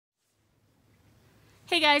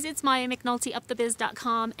Hey guys, it's Maya McNulty,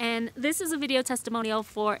 UpTheBiz.com, and this is a video testimonial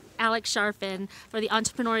for Alex Charfen for the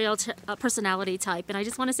Entrepreneurial Personality Type. And I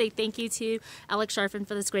just want to say thank you to Alex Charfen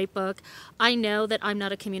for this great book. I know that I'm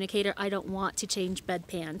not a communicator. I don't want to change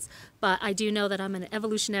bedpans, but I do know that I'm an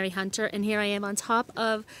evolutionary hunter, and here I am on top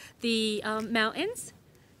of the mountains.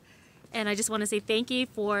 And I just want to say thank you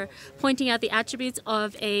for pointing out the attributes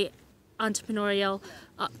of a entrepreneurial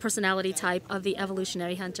personality type of the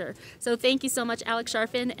evolutionary hunter. So thank you so much, Alex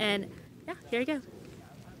Charfen, and yeah, here you go.